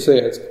 We should say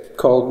it's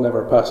called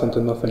 "Never Pass Into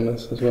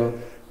Nothingness" as well,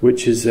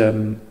 which is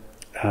a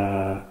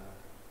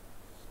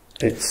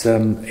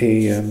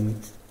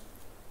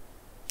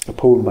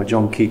poem by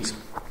John Keats,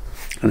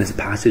 and there's a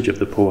passage of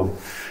the poem.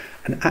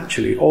 And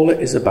actually, all it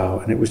is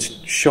about, and it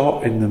was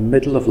shot in the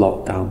middle of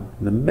lockdown,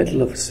 in the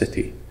middle of a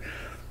city.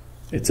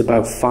 It's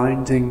about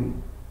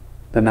finding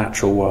the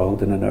natural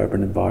world in an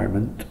urban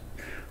environment.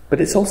 But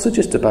it's also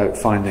just about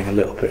finding a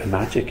little bit of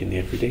magic in the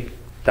everyday.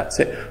 That's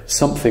it.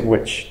 Something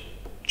which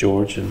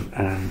George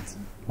and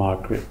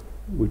Margaret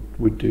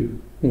would do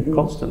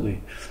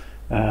constantly.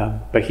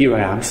 But here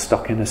I am,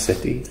 stuck in a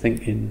city,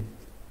 thinking...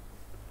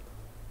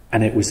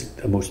 And it was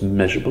the most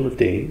miserable of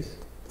days.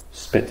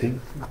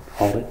 Spitting,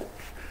 horrid.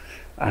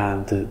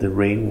 And the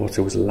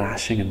rainwater was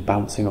lashing and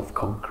bouncing off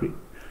concrete.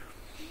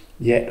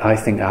 Yet I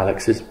think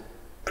Alex has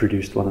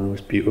produced one of the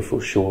most beautiful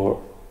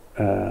short...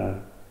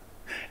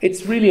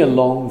 it's really a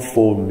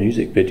long-form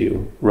music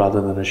video rather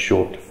than a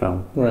short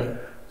film. Right.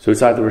 So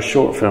it's either a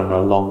short film or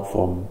a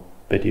long-form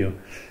video.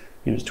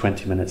 It's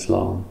 20 minutes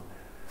long.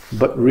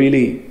 But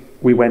really,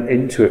 we went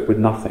into it with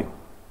nothing.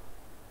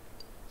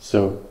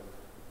 So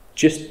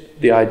just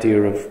the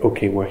idea of,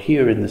 okay, we're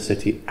here in the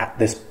city at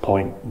this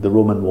point, the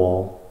Roman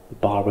Wall, the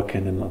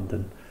Barbican in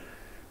London,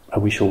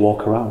 and we shall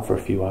walk around for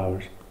a few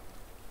hours.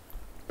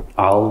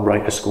 I'll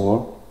write a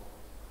score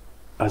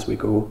as we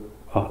go.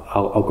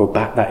 I'll go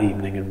back that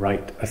evening and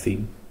write a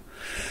theme.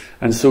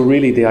 And so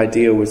really the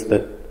idea was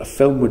that a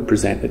film would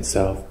present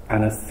itself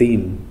and a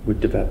theme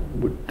would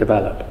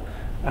develop.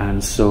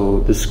 And so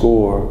the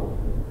score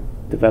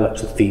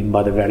develops a theme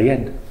by the very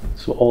end.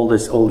 So all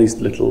these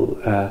little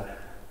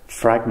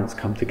fragments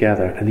come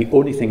together, and the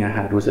only thing I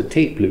had was a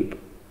tape loop.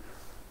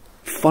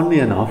 Funnily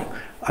enough,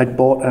 I'd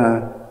bought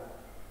a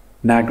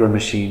Nagra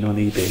machine on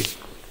eBay,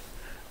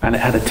 and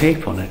it had a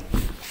tape on it.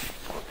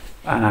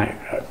 And I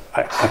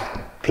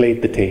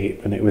played the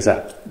tape, and it was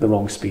at the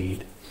wrong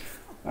speed.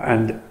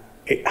 And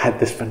it had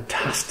this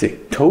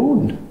fantastic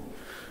tone.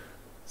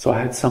 So I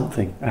had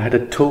something. I had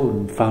a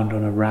tone found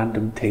on a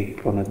random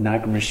tape on a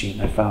Nagra machine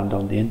I found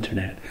on the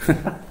internet.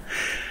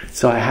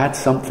 So I had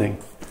something.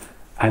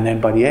 And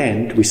then by the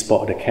end, we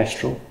spotted a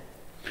kestrel.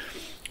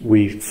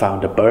 We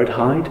found a bird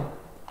hide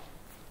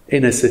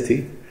in a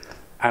city.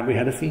 And we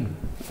had a theme.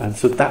 And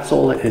so that's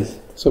all it is.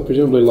 So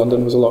presumably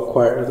London was a lot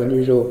quieter than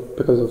usual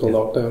because of the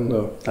lockdown,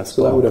 though.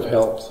 So that would have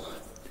helped.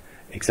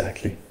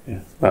 Exactly,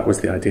 yeah. That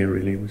was the idea,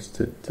 really, was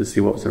to see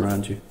what's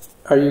around you.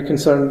 Are you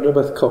concerned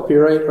with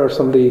copyright or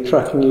somebody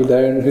tracking you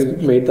down who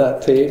made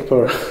that tape,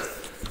 or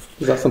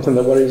is that something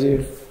that worries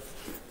you?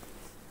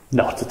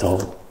 Not at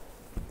all.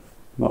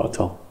 Not at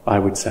all. I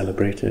would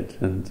celebrate it,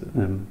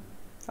 and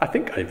I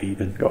think I've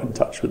even got in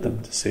touch with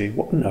them to say,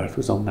 what on earth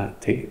was on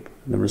that tape?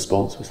 And the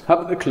response was,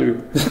 haven't a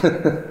clue.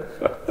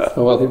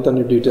 Oh, well, you've done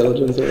your due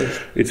diligence.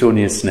 It's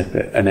only a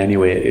snippet, and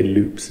anyway, it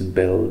loops and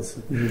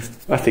builds.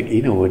 I think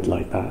Eno would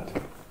like that.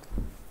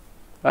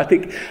 I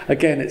think,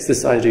 again, it's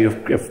this idea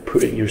of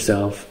putting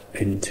yourself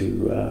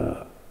into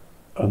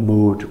a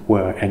mode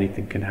where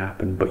anything can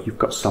happen, but you've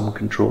got some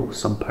control,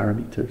 some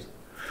parameters.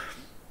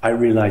 I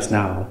realise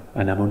now,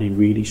 and I'm only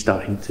really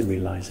starting to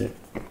realise it,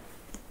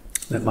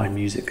 that my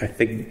music, I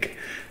think,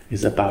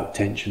 is about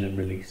tension and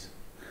release,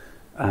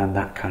 and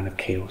that kind of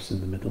chaos in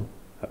the middle.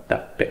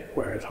 That bit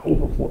where it's, oh,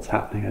 what's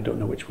happening? I don't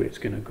know which way it's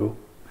going to go.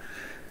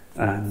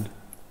 And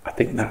I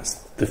think that's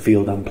the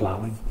field I'm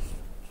ploughing.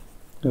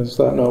 Is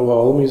that not what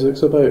all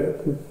music's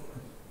about?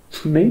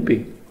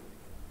 Maybe.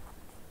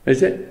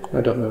 Is it? I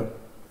don't know.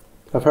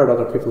 I've heard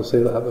other people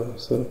say that, though.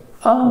 So.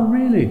 Oh,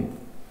 really?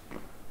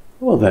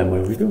 Well, then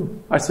where we go.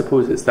 I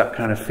suppose it's that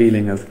kind of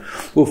feeling of,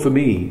 well, for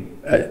me,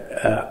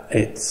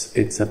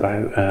 it's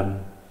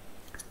about,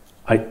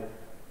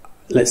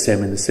 let's say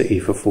I'm in the city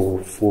for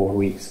 4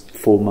 weeks,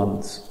 4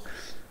 months,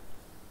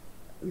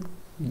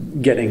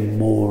 getting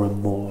more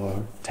and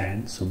more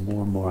tense and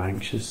more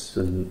anxious,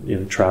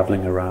 and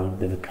travelling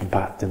around in a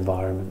compact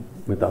environment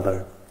with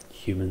other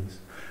humans,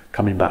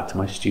 coming back to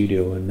my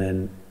studio and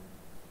then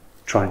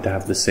trying to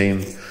have the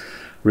same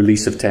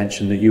release of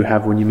tension that you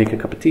have when you make a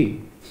cup of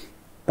tea.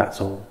 That's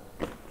all.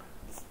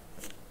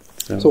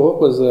 So what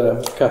was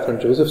Catherine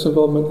Joseph's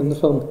involvement in the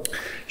film?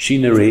 She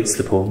narrates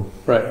the poem.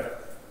 Right.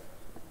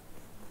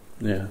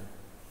 Yeah.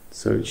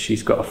 So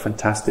she's got a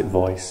fantastic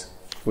voice,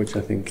 which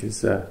I think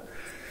is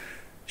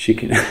she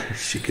could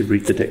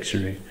read the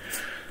dictionary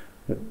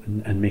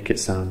and make it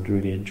sound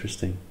really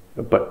interesting.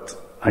 But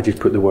I just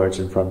put the words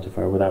in front of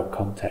her without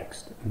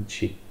context, and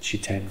she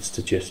tends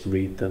to just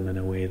read them in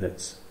a way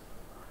that's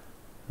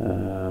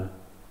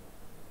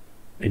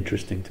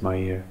interesting to my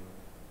ear.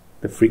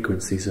 The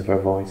frequencies of her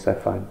voice I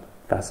find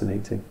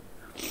fascinating.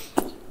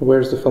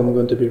 Where's the film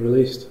going to be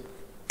released?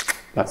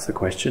 That's the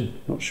question.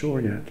 Not sure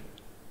yet.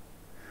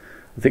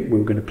 I think we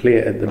were going to play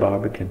it at the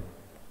Barbican.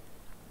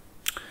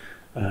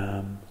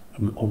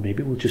 Or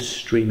maybe we'll just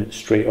stream it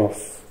straight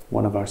off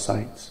one of our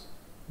sites.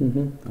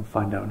 I'll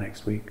find out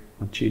next week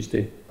on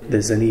Tuesday.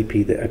 There's an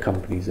EP that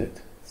accompanies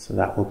it, so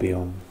that will be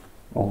on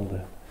all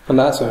the... And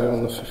that's out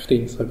on the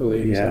 15th, I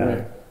believe. Yeah.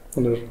 Right?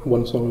 And there's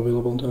one song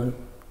available now.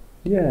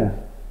 Yeah.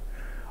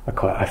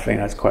 I think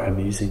that's quite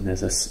amusing.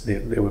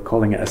 They were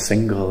calling it a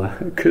single.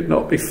 It could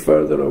not be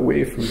further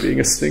away from being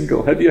a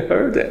single. Have you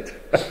heard it?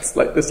 It's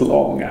like this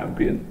long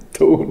ambient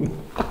tone.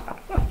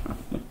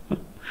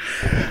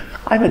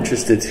 I'm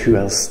interested who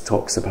else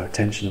talks about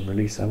tension and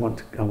release. I want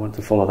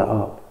to follow that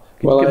up.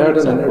 Well, I heard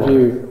an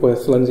interview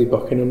with Lindsay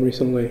Buckingham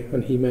recently,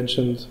 and he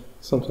mentioned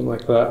something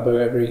like that about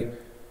every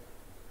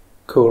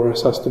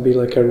chorus has to be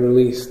like a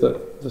release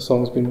that the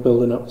song's been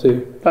building up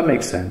to. That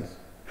makes sense.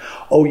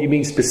 Oh, you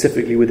mean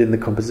specifically within the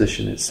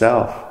composition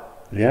itself?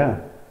 Yeah.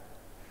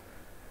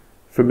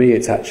 For me,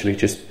 it's actually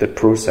just the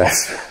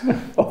process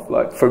of,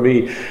 like, for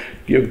me,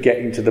 you're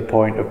getting to the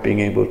point of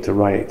being able to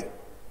write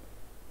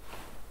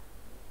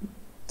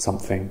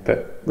something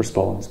that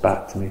responds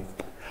back to me.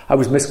 I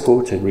was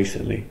misquoted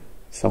recently.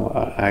 It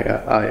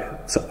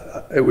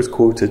was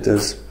quoted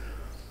as,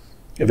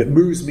 "If it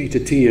moves me to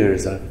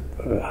tears,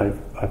 I've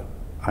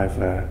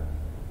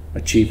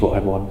achieved what I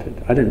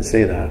wanted." I didn't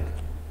say that.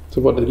 So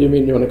what did you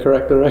mean? You want to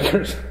correct the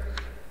record?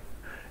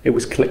 It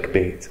was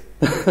clickbait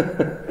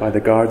by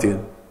The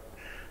Guardian.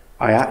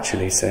 I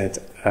actually said,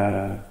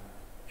 and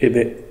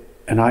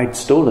I'd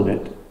stolen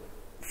it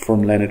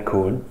from Leonard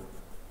Cohen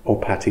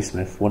or Patti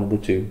Smith, one of the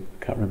two,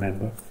 can't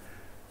remember.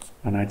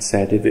 And I'd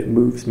said, if it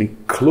moves me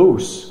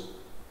close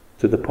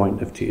to the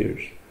point of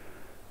tears,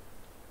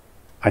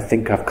 I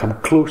think I've come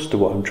close to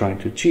what I'm trying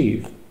to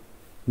achieve.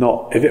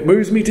 Not, if it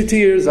moves me to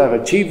tears, I've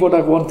achieved what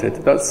I've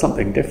wanted. That's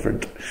something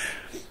different.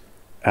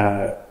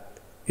 I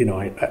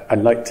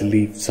like to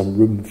leave some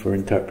room for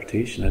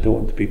interpretation. I don't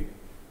want to be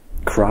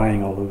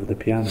crying all over the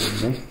piano,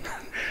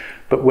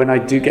 But when I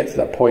do get to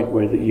that point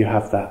where you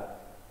have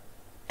that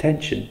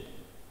tension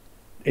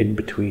in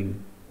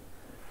between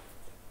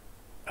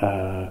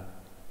what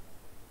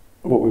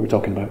we were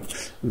talking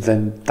about,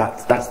 then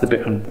that's the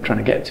bit I'm trying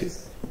to get to.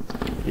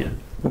 Yeah.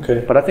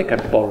 Okay. But I think I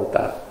borrowed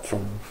that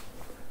from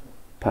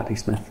Patti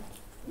Smith.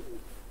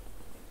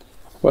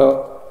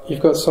 Well,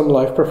 you've got some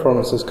live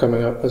performances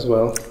coming up as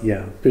well.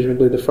 Yeah.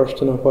 Presumably the first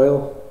in a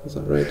while, is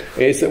that right?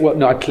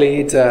 I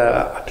played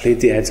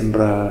the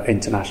Edinburgh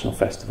International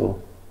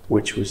Festival,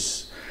 which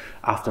was,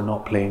 after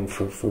not playing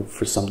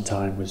for some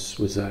time,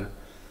 was a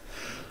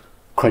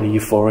quite a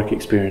euphoric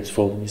experience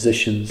for all the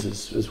musicians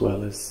as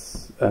well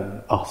as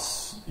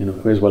us,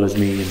 as well as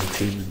me and the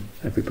team and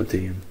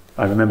everybody. And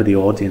I remember the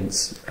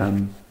audience,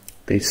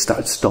 they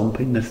started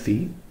stomping their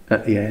feet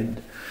at the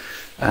end,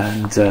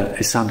 and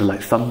it sounded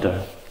like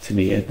thunder to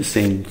me. It had the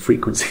same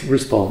frequency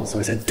response. So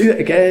I said, "Do it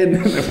again!"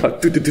 And they were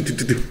like,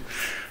 do.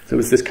 So it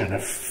was this kind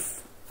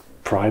of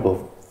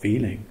primal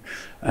feeling.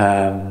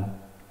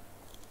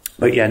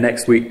 But yeah,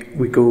 next week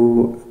we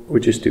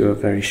just do a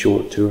very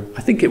short tour.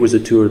 I think it was a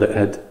tour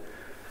that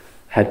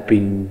had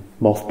been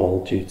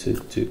mothballed due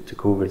to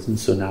COVID, and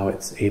so now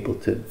it's able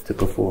to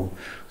perform.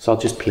 So I'll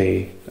just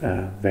play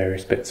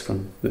various bits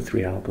from the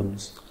 3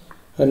 albums.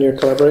 And you're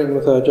collaborating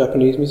with a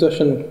Japanese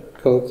musician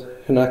called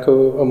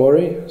Hinako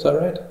Omori, is that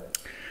right?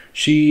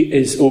 She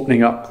is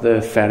opening up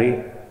the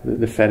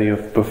ferry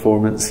of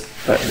performance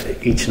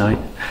each night.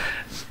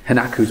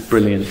 Hinako's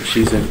brilliant.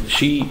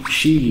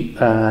 She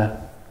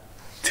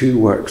too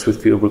works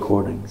with field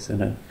recordings,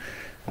 and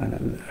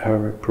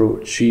her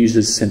approach. She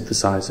uses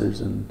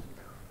synthesizers and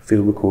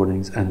field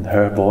recordings and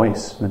her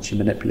voice when she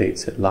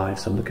manipulates it live.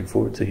 So I'm looking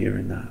forward to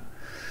hearing that.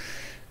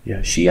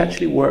 Yeah, she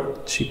actually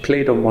worked. She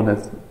played on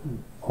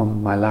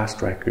my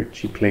last record.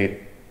 She played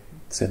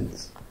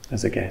synths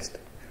as a guest.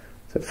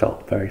 So it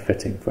felt very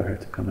fitting for her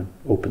to come and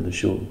open the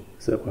show,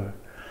 as it were.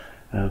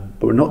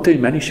 But we're not doing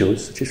many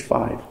shows, just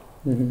 5.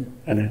 Mm-hmm.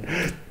 And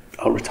then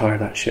I'll retire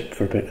that ship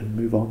for a bit and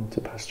move on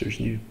to Pastures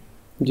New.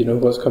 Do you know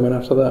what's coming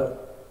after that?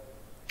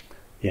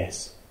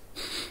 Yes.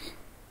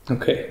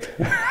 Okay.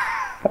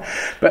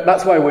 But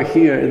that's why we're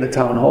here in the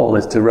town hall,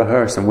 is to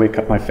rehearse and wake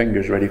up my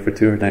fingers ready for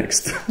tour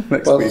next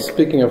Well, week.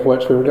 speaking of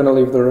which, we were going to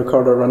leave the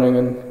recorder running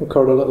and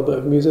record a little bit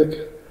of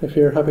music, if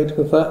you're happy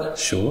with that.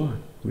 Sure,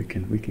 we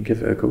can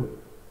give it a go.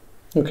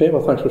 Okay,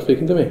 well, thanks for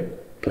speaking to me.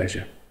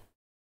 Pleasure.